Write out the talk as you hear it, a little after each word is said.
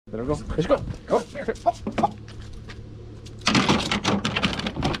There we go. Let's go. Go. Here. Hop, hop.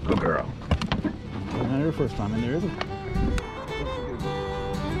 Good girl. Not her first time in there, is it?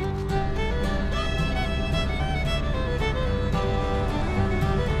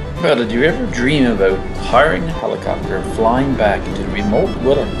 Well, did you ever dream about hiring a helicopter and flying back into the remote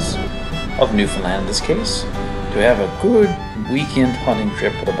wilderness of Newfoundland in this case, to have a good weekend hunting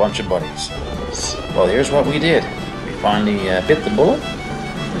trip with a bunch of buddies? Well, here's what we did. We finally bit the bullet.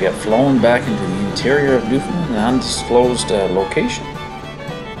 We got flown back into the interior of Newfoundland, an undisclosed location.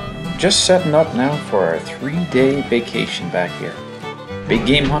 Just setting up now for our 3-day vacation back here. Big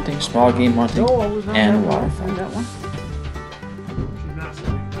game hunting, small game hunting, and waterfowl. That one.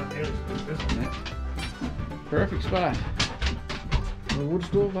 Perfect spot. The wood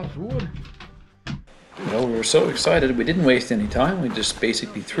stove, that's wood. Well, we were so excited we didn't waste any time. We just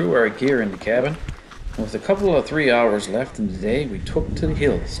basically threw our gear in the cabin. And with a couple of 3 hours left in the day, we took to the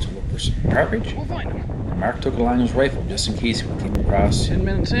hills to look for some partridge. We'll find them. And Mark took along his rifle just in case we came across 10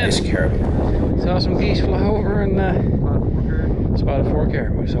 minutes in. Nice caribou. Saw some geese fly over and spotted 4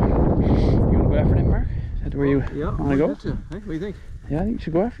 caribou. So, you want to go after them, Mark? Is that where you want to go? What do you think? Yeah, I think you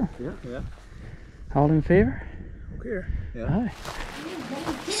should go after them. Yeah. All in favor? Okay. Yeah. Aye.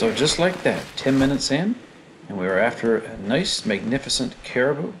 So just like that, 10 minutes in, and we were after a nice, magnificent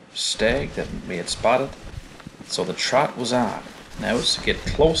caribou stag that we had spotted. So the trot was on. Now it's to get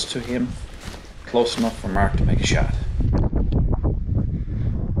close to him, close enough for Mark to make a shot. We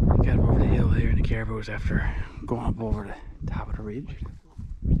got over the hill there, and the caribou was after going up over the top of the ridge.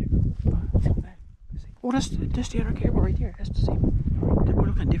 Oh, that's the other caribou right there. That's the same. We're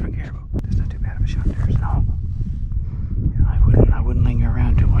looking at different caribou. That's not too bad of a shot there, no. I wouldn't linger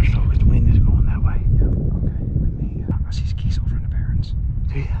around too much though, because the wind is going that way. Yeah. Okay. I see geese over in the barrens.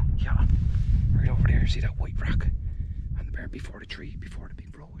 Do you? Yeah. Right over there. See that white rock on the barren before the tree, before the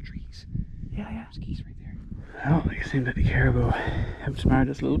big row of trees. Yeah. There's geese right there. Well, it seemed that the caribou outsmarted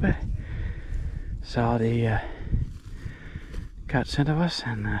us a little bit. Saw the cat scent of us,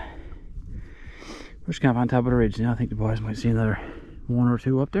 and we're just camp on top of the ridge now. I think the boys might see another 1 or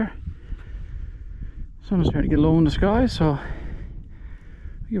 2 up there. Sun's starting to get low in the sky, so we'll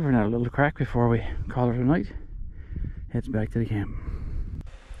give her another little crack before we call it a night. Heads back to the camp.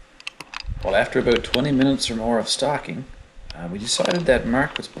 Well, after about 20 minutes or more of stalking, we decided that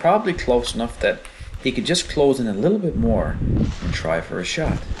Mark was probably close enough that he could just close in a little bit more and try for a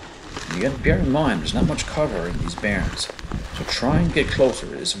shot. You got to bear in mind, there's not much cover in these barrens, so trying to get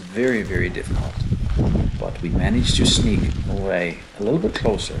closer is very, very difficult. But we managed to sneak away a little bit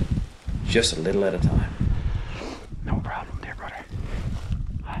closer, just a little at a time. No problem there, brother.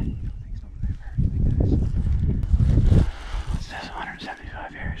 What's this?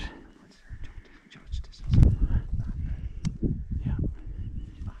 175 yards. Yeah.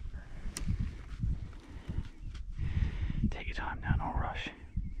 Take your time now, no rush.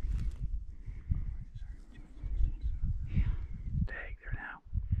 Tag there now.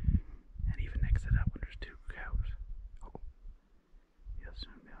 And even next to that one, there's 2 cows. Oh. He'll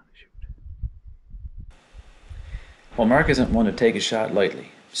soon be on the shoot. Well, Mark isn't one to take a shot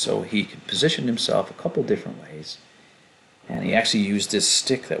lightly, so he could position himself a couple different ways. And he actually used this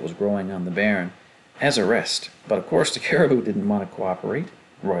stick that was growing on the barren as a rest. But of course the caribou didn't want to cooperate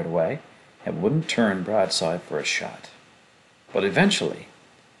right away and wouldn't turn broadside for a shot. But eventually,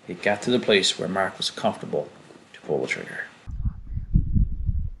 it got to the place where Mark was comfortable to pull the trigger.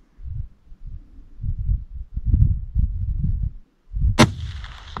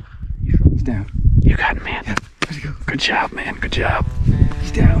 He's down. You got him, man. Yeah. Good job, man. Good job.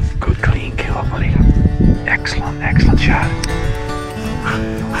 He's down. Good, clean kill, buddy. Excellent, excellent shot.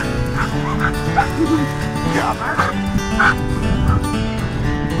 Good job, Mark.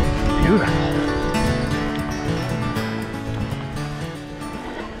 Beautiful.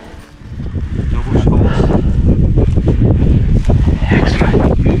 Excellent.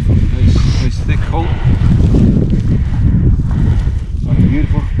 Nice thick coat.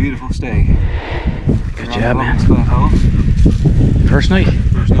 Beautiful stag. Good job, man. Huh? First night.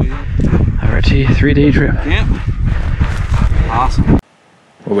 First night, yeah. Of our 3-day trip. Camp. Awesome.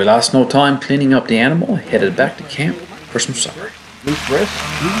 Well, we lost no time cleaning up the animal, headed back to camp for some supper. Moose breast,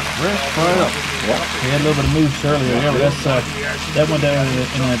 fry it up. Yeah. We had a little bit of moose earlier, yeah, but that went down in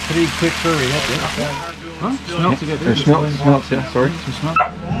a pretty quick hurry. Huh? Smelts again. Smelts, yeah, sorry. Some smell.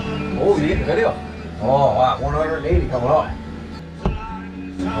 Oh, you get the video? Oh, wow, 180 coming up.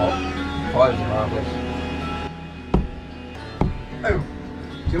 Oh, oh,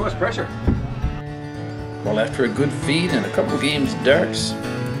 too much pressure. Well, after a good feed and a couple of games of darts,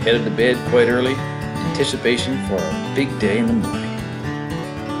 headed to bed quite early, in anticipation for a big day in the morning.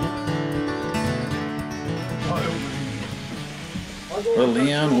 Well,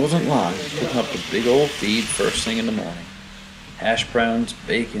 Leon wasn't long putting up the big old feed first thing in the morning. Hash browns,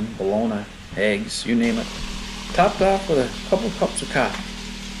 bacon, bologna, eggs, you name it. Topped off with a couple cups of coffee.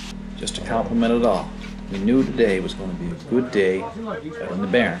 Just to complement it all. We knew today was going to be a good day out in the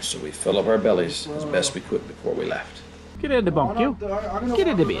barn, so we filled up our bellies as best we could before we left. Get in the bunk, you. Get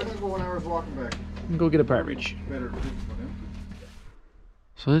in the bed. And go get a partridge.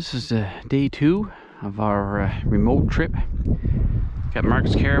 So this is day 2 of our remote trip. Got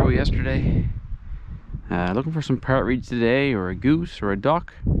Mark's caribou yesterday. Looking for some partridge today, or a goose, or a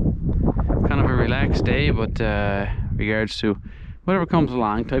duck. Kind of a relaxed day, but regards to whatever comes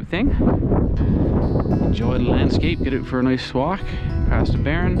along type thing. Enjoy the landscape, get out for a nice walk past the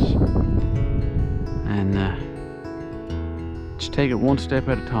barns, and just take it one step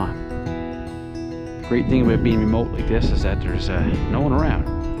at a time. Great thing about being remote like this is that there's no one around,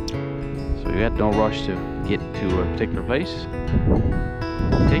 so you got no rush to get to a particular place.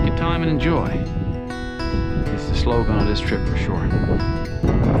 Take your time and enjoy. It's the slogan of this trip for sure.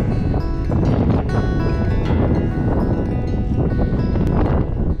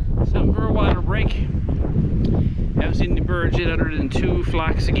 Something for a water break. Haven't seen the birds yet other than 2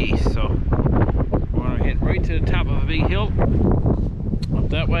 flocks of geese, so we're gonna head right to the top of a big hill up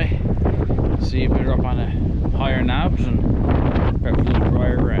that way. See if they're up on the higher knobs and perhaps a little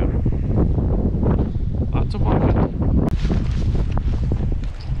drier ground. Lots of walking.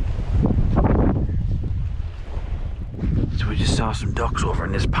 So we just saw some ducks over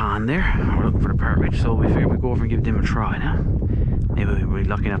in this pond there. We're looking for the partridge, so we figured we'd go over and give them a try now. Maybe we'll be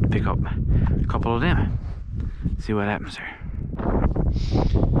lucky enough to pick up a couple of them. See what happens there.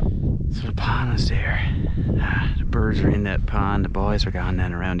 So the pond is there. The birds are in that pond. The boys are gone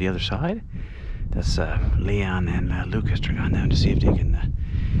down around the other side. That's Leon and Lucas are gone down to see if they can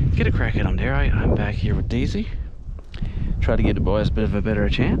get a crack at them there. I'm back here with Daisy. Try to give the boys a bit of a better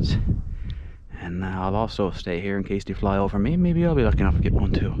chance. And I'll also stay here in case they fly over me. Maybe I'll be lucky enough to get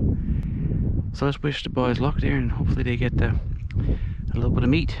one too. So let's wish the boys luck there, and hopefully they get a little bit of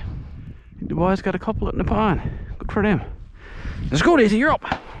meat. I think the boys got a couple in the pond. Good for them. Let's go, Daisy, you're up.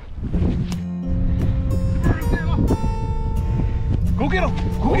 Go get him!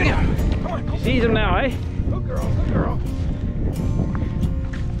 Go get him! Come on, go. Sees him now, eh? Good girl, good girl.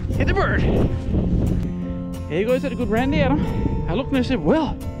 Hit the bird. Yeah, you guys had a good randy at him. I looked and I said,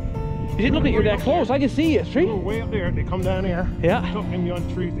 well, you didn't look at you that close. I can see you, see? They go way up there, they come down here. Yeah. Tuck them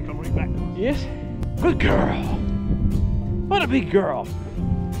beyond trees, they come right back to us. Yes. Good girl. What a big girl.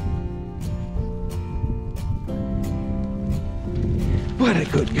 What a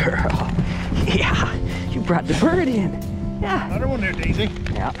good girl. Yeah. You brought the bird in. Yeah. Another one there, Daisy.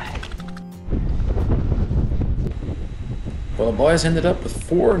 Yeah. Well, the boys ended up with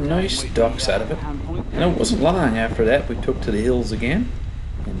 4 nice ducks out of it. And it wasn't long after that we took to the hills again,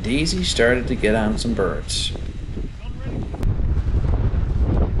 and Daisy started to get on some birds.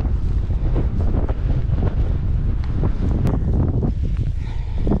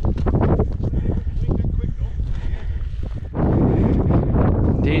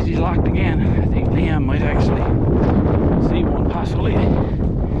 Daisy's locked again. I think Leon might actually see one possibly.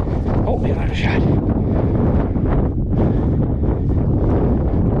 Oh, he got a shot.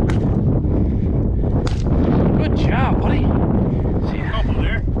 Good job, buddy. See A couple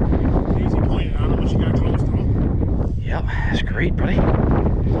there. Daisy pointed on them when she got close to them. Yep, that's great, buddy.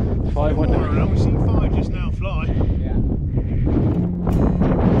 5 went More to around. We seen 5 just now fly.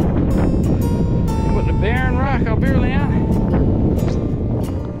 Put the bear and rock up here, Leon.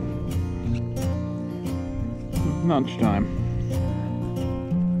 Lunchtime.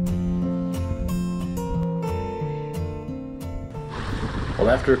 Well,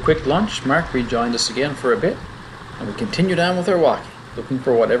 after a quick lunch, Mark rejoined us again for a bit, and we continued on with our walking, looking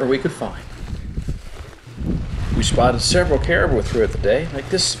for whatever we could find. We spotted several caribou throughout the day, like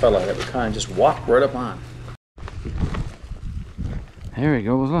this fella that we kind of just walked right up on. There he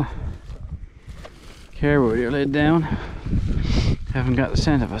goes, look. Caribou here laid down. Haven't got the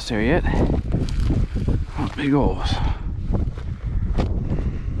scent of us there yet. Up he goes.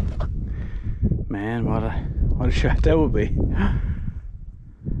 Man, what a shot that would be.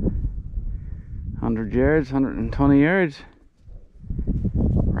 100 yards, 120 yards.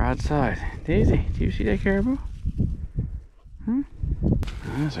 Broadside. Daisy, do you see that caribou? Huh?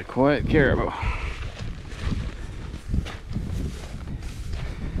 That's a quiet caribou.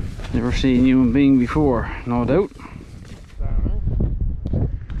 Never seen a human being before, no doubt.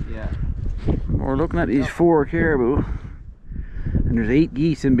 Yeah. We're looking at these 4 caribou, and there's 8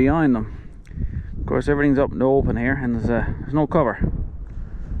 geese in behind them. Of course, everything's up in the open here, and there's no cover.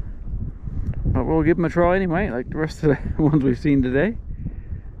 But but we'll give them a try anyway, like the rest of the ones we've seen today.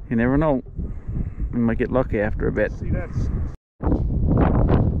 You never know. We might get lucky after a bit. See, that's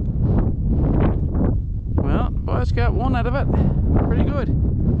Well, the boys got one out of it. Pretty good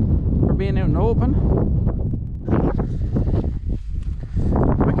for being out in the open.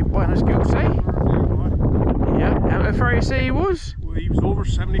 Wicked boy, nice goose, eh? Yeah, how far you say he was? well, he was over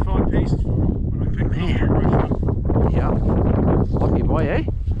 75 paces when I picked him up. Yeah. Lucky boy, eh?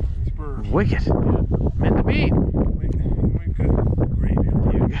 Spurs. Wicked. Meant to be. We've got great.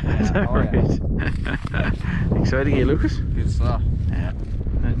 You guys are right. Exciting, eh, Lucas? Good stuff. Yeah.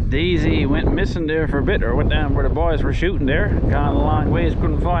 Daisy went missing there for a bit, or went down where the boys were shooting there. Gone a long ways,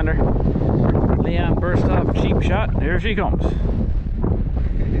 couldn't find her. Leon burst off a cheap shot. There she comes.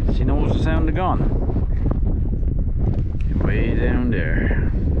 She knows the sound of gun. Way down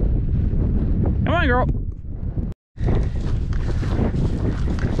there. Come on, girl.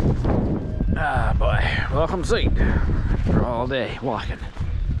 Ah, boy. Welcome seat for all day walking.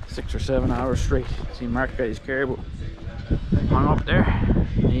 6 or 7 hours straight. See, Mark got his caribou hung up there.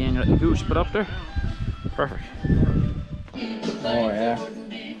 He ain't got the goose put up there. Perfect. Oh yeah.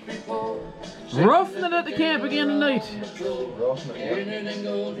 Roughing it at the camp again tonight.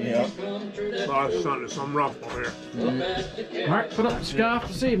 Yeah. Some rough one here. Mark put up the scarf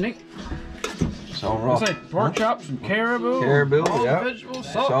this evening. So rough. What's that? Pork chops and caribou. Caribou, all yeah.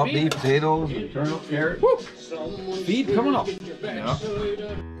 vegetables, Salt beef, potatoes, turnip, carrots. Woo! Feed coming up. Yeah.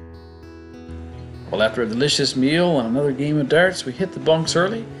 Well, after a delicious meal and another game of darts, we hit the bunks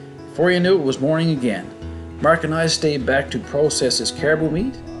early. Before you knew it was morning again. Mark and I stayed back to process his caribou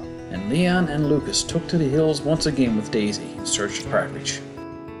meat, and Leon and Lucas took to the hills once again with Daisy in search of Partridge.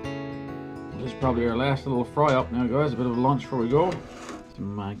 This is probably our last little fry up now, guys. A bit of a lunch before we go.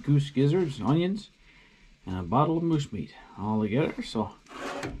 Some goose gizzards, onions, and a bottle of moose meat all together. So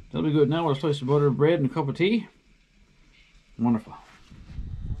that'll be good now with a slice of butter, bread, and a cup of tea. Wonderful.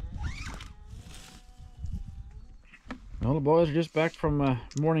 Well, the boys are just back from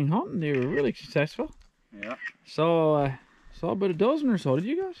morning hunting. They were really successful. Yeah. Saw about a dozen or so. Did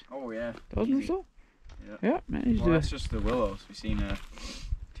you guys? Oh yeah. Dozen or Easy. so? Yeah. Yeah, managed Well, to. that's just the willows. We've seen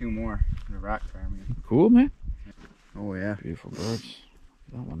 2 more in the rock farm. Cool, man. Oh yeah. Beautiful birds.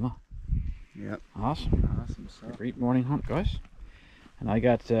 That one, though. Yep. Awesome. Awesome stuff. Great morning hunt, guys. And I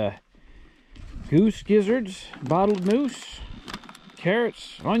got goose gizzards, bottled moose,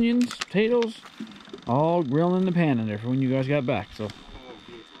 carrots, onions, potatoes, all grilling in the pan in there for when you guys got back. So,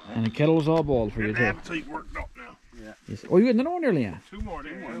 and the kettle's all boiled for you Getting too. appetite worked up now. Yes. Oh, you got another one there, Leon? 2 more,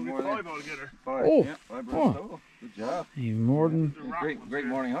 didn't we? more 5 altogether. 5. Oh. Yeah, 5 birds Oh. total. Good job. Even more than, The rock Great, ones great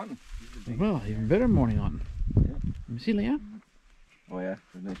there. morning hunting. well, even better morning hunting. Yeah. Let me see, Leon. Oh yeah,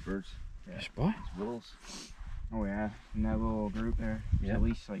 they're nice birds. Yes, boy. It's willows. Oh yeah, in that little group there, there's Yeah. at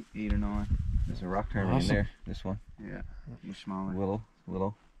least like 8 or 9. There's a rock ptarmigan Awesome. in there. This one. Yeah, much smaller.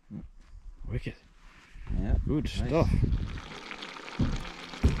 Willow. Wicked. Yeah. Good Nice. stuff.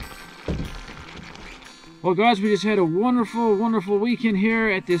 Well, guys, we just had a wonderful, wonderful weekend here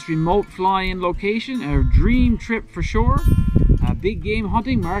at this remote fly-in location. Our dream trip for sure. Big game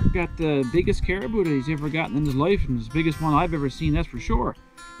hunting. Mark got the biggest caribou that he's ever gotten in his life, and his biggest one I've ever seen, that's for sure.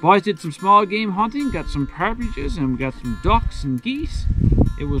 Boys did some small game hunting, got some partridges, and we got some ducks and geese.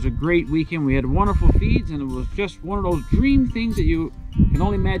 It was a great weekend. We had wonderful feeds, and it was just one of those dream things that you can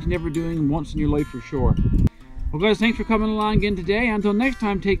only imagine ever doing once in your life for sure. Well, guys, thanks for coming along again today. Until next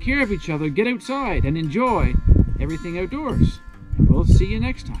time, take care of each other, get outside, and enjoy everything outdoors. And we'll see you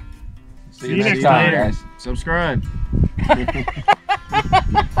next time. See you next time, guys. Subscribe.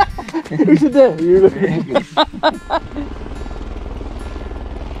 Who said that?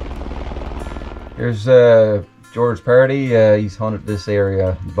 Here's George Party. He's hunted this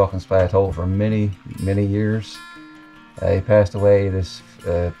area, the Buckins Plateau, for many, many years. He passed away this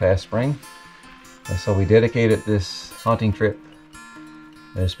past spring. So we dedicated this hunting trip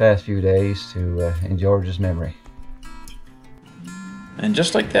this past few days to in George's memory. And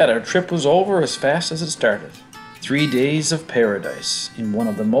just like that, our trip was over as fast as it started. 3 days of paradise in one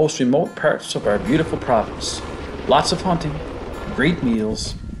of the most remote parts of our beautiful province. Lots of hunting, great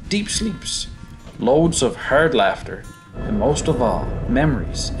meals, deep sleeps, loads of hard laughter, and most of all,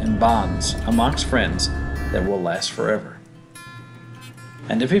 memories and bonds amongst friends that will last forever.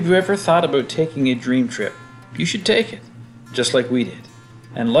 And if you've ever thought about taking a dream trip, you should take it, just like we did.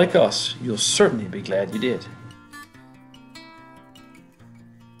 And like us, you'll certainly be glad you did.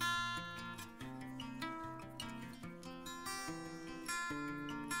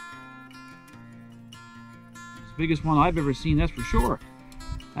 It's the biggest one I've ever seen, that's for sure.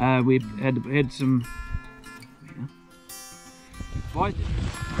 We had some. Boys.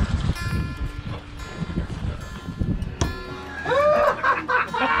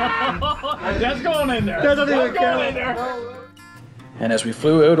 That's going in there. That doesn't even That's going count. in there. And as we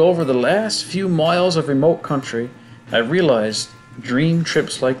flew out over the last few miles of remote country, I realized dream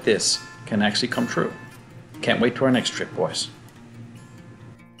trips like this can actually come true. Can't wait to our next trip, boys.